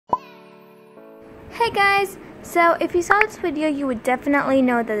Hey guys, so if you saw this video, you would definitely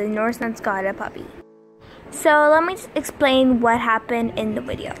know that the Norse nuts got a puppy. So let me explain what happened in the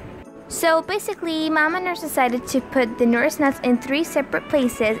video. So basically, Mama Nurse decided to put the Norse nuts in 3 separate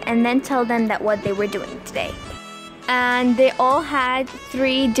places and then tell them that what they were doing today. And they all had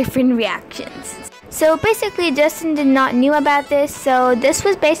 3 different reactions. So basically, Justin did not knew about this, so this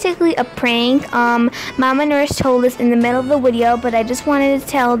was basically a prank. Mama Nurse told us in the middle of the video, but I just wanted to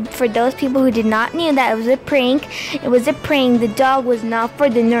tell for those people who did not knew that it was a prank. It was a prank. The dog was not for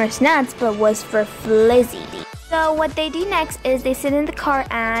the Norse nuts, but was for Flizzy. So what they do next is they sit in the car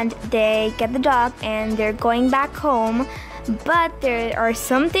and they get the dog and they're going back home. But there are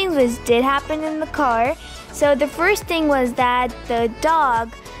some things which did happen in the car. So the first thing was that the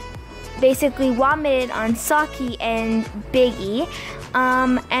dog basically vomited on Saki and Biggie.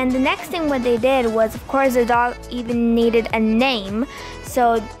 And the next thing what they did was, of course, the dog even needed a name.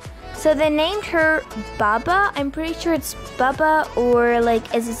 So they named her Baba. I'm pretty sure it's Baba, or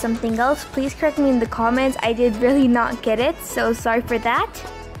like, is it something else? Please correct me in the comments. I did really not get it, so sorry for that.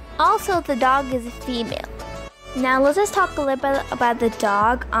 Also, the dog is a female. Now let's just talk a little bit about the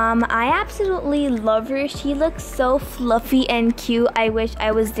dog. I absolutely love her. She looks so fluffy and cute. I wish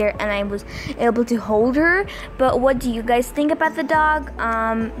I was there and I was able to hold her. But what do you guys think about the dog?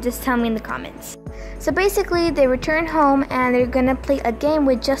 Just tell me in the comments. So basically, they return home and they're gonna play a game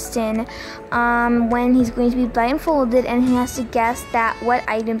with Justin when he's going to be blindfolded and he has to guess that what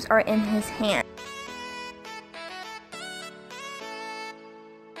items are in his hand.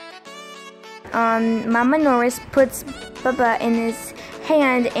 Mama Norris puts Bubba in his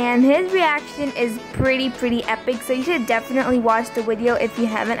hand and his reaction is pretty epic, so you should definitely watch the video if you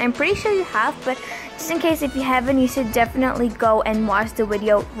haven't. I'm pretty sure you have, but just in case if you haven't, you should definitely go and watch the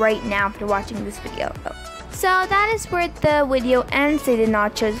video right now after watching this video. So that is where the video ends. They did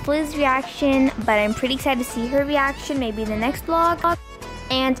not choose Fliz's reaction, but I'm pretty excited to see her reaction maybe in the next vlog.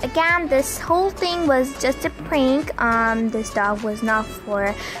 And again, this whole thing was just a prank. This dog was not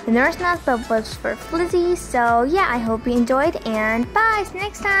for the Norse nuts, but was for Flizzy. So yeah, I hope you enjoyed, and bye, see you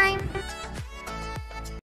next time.